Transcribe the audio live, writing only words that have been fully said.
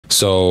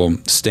So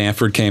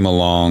Stanford came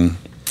along,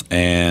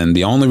 and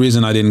the only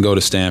reason I didn't go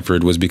to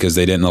Stanford was because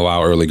they didn't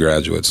allow early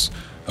graduates.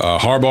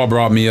 Harbaugh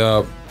brought me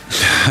up,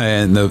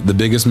 and the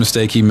biggest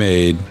mistake he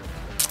made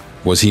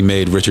was he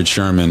made Richard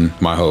Sherman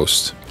my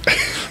host.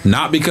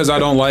 Not because I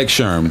don't like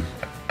Sherm.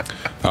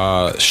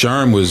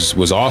 Sherm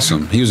was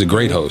awesome. He was a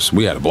great host.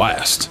 We had a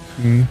blast.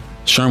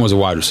 Sherm was a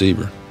wide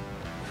receiver.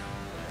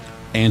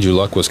 Andrew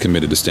Luck was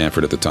committed to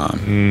Stanford at the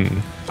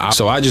time.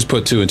 So I just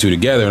put 2 and 2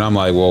 together, and I'm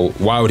like, well,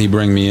 why would he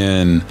bring me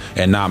in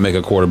and not make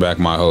a quarterback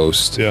my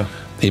host? Yeah.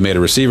 He made a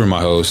receiver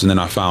my host, and then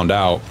I found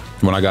out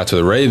when I got to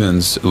the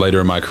Ravens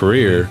later in my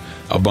career,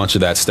 a bunch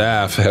of that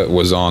staff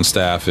was on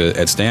staff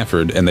at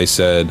Stanford, and they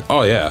said,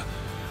 oh, yeah,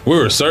 we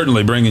were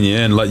certainly bringing you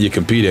in, let you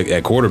compete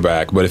at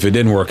quarterback, but if it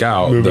didn't work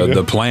out,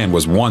 the plan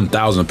was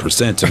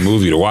 1,000% to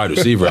move you to wide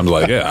receiver. I'm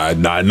like, yeah,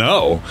 I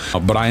know.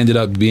 But I ended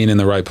up being in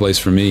the right place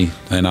for me,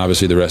 and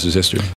obviously the rest is history.